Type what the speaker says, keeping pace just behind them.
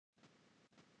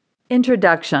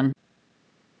Introduction.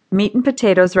 Meat and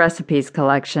Potatoes Recipes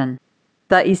Collection.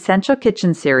 The Essential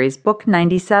Kitchen Series, Book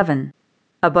 97.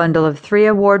 A bundle of 3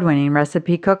 award-winning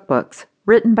recipe cookbooks,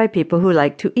 written by people who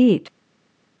like to eat.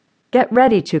 Get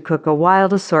ready to cook a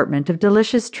wild assortment of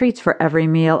delicious treats for every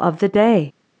meal of the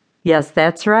day. Yes,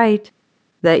 that's right.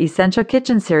 The Essential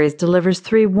Kitchen Series delivers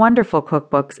 3 wonderful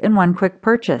cookbooks in one quick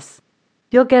purchase.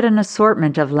 You'll get an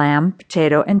assortment of lamb,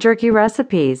 potato, and jerky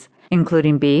recipes,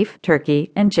 including beef, turkey,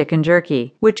 and chicken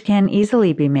jerky, which can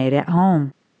easily be made at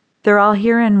home. They're all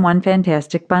here in one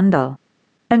fantastic bundle.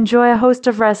 Enjoy a host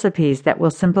of recipes that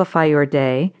will simplify your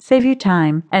day, save you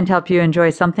time, and help you enjoy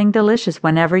something delicious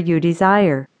whenever you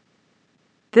desire.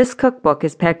 This cookbook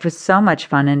is packed with so much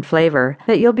fun and flavor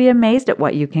that you'll be amazed at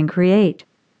what you can create.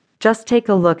 Just take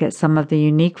a look at some of the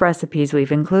unique recipes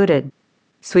we've included.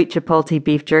 Sweet Chipotle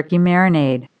Beef Jerky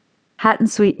Marinade, Hot and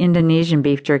Sweet Indonesian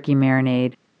Beef Jerky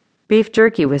Marinade, Beef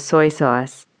Jerky with Soy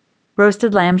Sauce,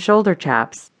 Roasted Lamb Shoulder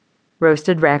Chops,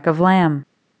 Roasted Rack of Lamb,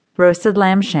 Roasted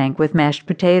Lamb Shank with Mashed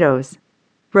Potatoes,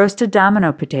 Roasted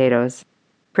Domino Potatoes,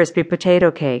 Crispy Potato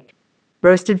Cake,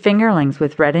 Roasted Fingerlings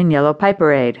with Red and Yellow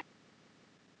Piperade.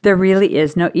 There really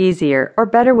is no easier or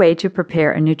better way to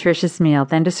prepare a nutritious meal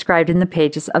than described in the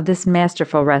pages of this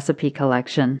masterful recipe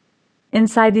collection.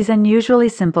 Inside these unusually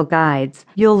simple guides,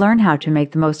 you'll learn how to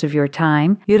make the most of your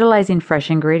time, utilizing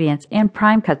fresh ingredients and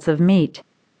prime cuts of meat.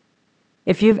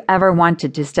 If you've ever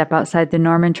wanted to step outside the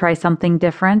norm and try something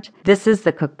different, this is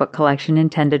the cookbook collection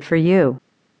intended for you.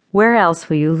 Where else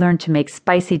will you learn to make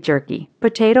spicy jerky,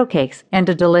 potato cakes, and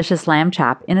a delicious lamb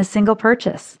chop in a single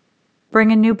purchase?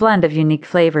 Bring a new blend of unique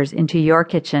flavors into your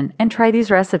kitchen and try these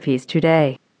recipes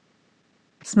today.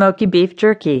 Smoky Beef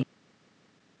Jerky.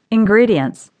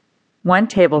 Ingredients: 1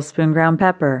 tablespoon ground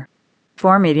pepper,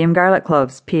 4 medium garlic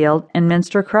cloves peeled and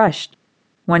minced or crushed,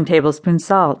 1 tablespoon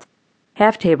salt,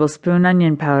 ½ tablespoon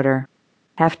onion powder,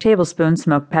 ½ tablespoon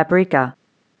smoked paprika,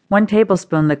 1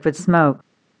 tablespoon liquid smoke,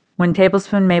 1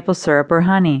 tablespoon maple syrup or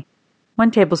honey,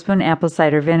 1 tablespoon apple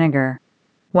cider vinegar,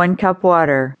 1 cup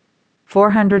water,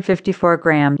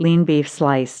 454-gram lean beef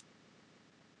sliced.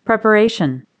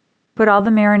 Preparation: put all the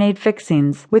marinade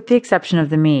fixings, with the exception of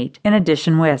the meat, in a dish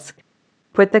and whisk.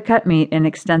 Put the cut meat in an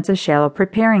extensive shallow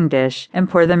preparing dish and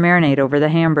pour the marinade over the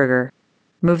hamburger.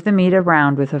 Move the meat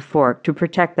around with a fork to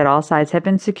protect that all sides have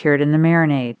been secured in the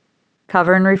marinade.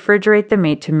 Cover and refrigerate the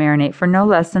meat to marinate for no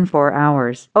less than 4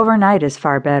 hours. Overnight is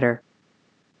far better.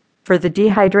 For the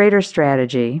dehydrator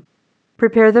strategy,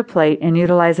 prepare the plate and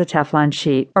utilize a Teflon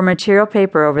sheet or material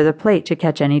paper over the plate to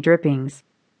catch any drippings.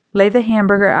 Lay the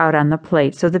hamburger out on the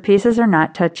plate so the pieces are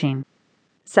not touching.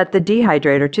 Set the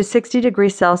dehydrator to 60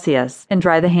 degrees Celsius and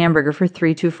dry the hamburger for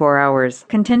 3 to 4 hours,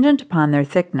 contingent upon their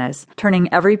thickness,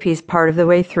 turning every piece part of the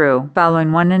way through, following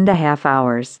 1.5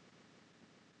 hours.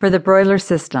 For the broiler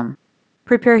system,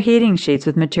 prepare heating sheets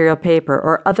with material paper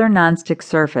or other nonstick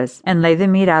surface and lay the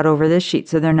meat out over the sheet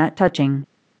so they're not touching.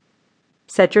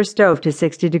 Set your stove to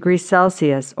 60 degrees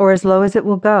Celsius or as low as it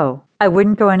will go. I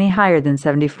wouldn't go any higher than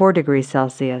 74 degrees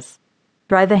Celsius.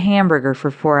 Dry the hamburger for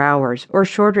 4 hours, or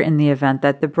shorter in the event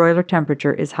that the broiler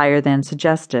temperature is higher than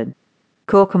suggested.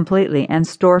 Cool completely and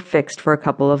store fixed for a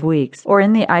couple of weeks, or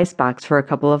in the icebox for a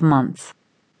couple of months.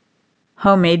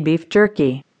 Homemade beef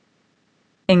jerky.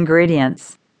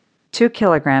 Ingredients: 2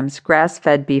 kilograms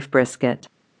grass-fed beef brisket.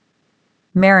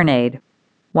 Marinade: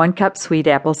 1 cup sweet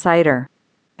apple cider,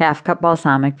 ½ cup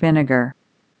balsamic vinegar,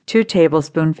 2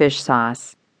 tablespoon fish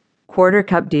sauce, 1/4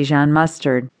 cup Dijon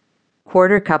mustard,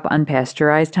 1/4 cup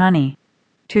unpasteurized honey,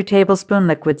 2 tablespoon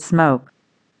liquid smoke,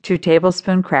 2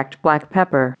 tablespoon cracked black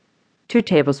pepper, 2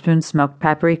 tablespoon smoked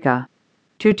paprika,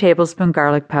 2 tablespoon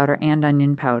garlic powder and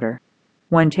onion powder,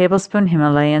 1 tablespoon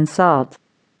Himalayan salt,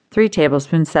 3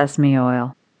 tablespoon sesame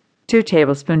oil, 2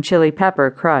 tablespoon chili pepper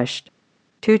crushed,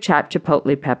 2 chopped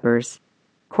chipotle peppers,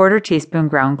 1/4 teaspoon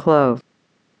ground clove.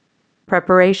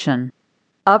 Preparation: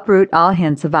 uproot all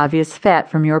hints of obvious fat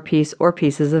from your piece or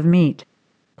pieces of meat.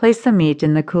 Place the meat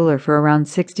in the cooler for around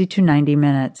 60 to 90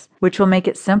 minutes, which will make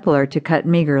it simpler to cut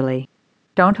meagerly.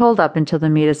 Don't hold up until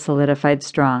the meat is solidified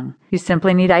strong. You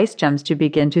simply need ice gems to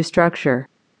begin to structure.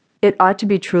 It ought to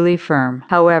be truly firm.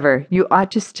 However, you ought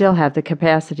to still have the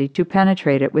capacity to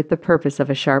penetrate it with the purpose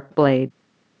of a sharp blade.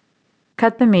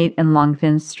 Cut the meat in long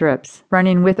thin strips,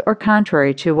 running with or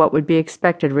contrary to what would be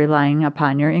expected relying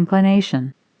upon your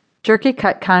inclination. Jerky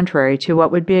cut contrary to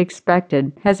what would be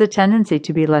expected has a tendency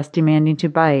to be less demanding to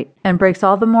bite and breaks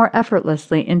all the more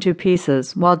effortlessly into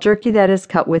pieces, while jerky that is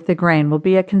cut with the grain will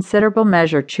be a considerable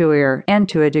measure chewier and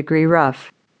to a degree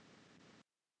rough.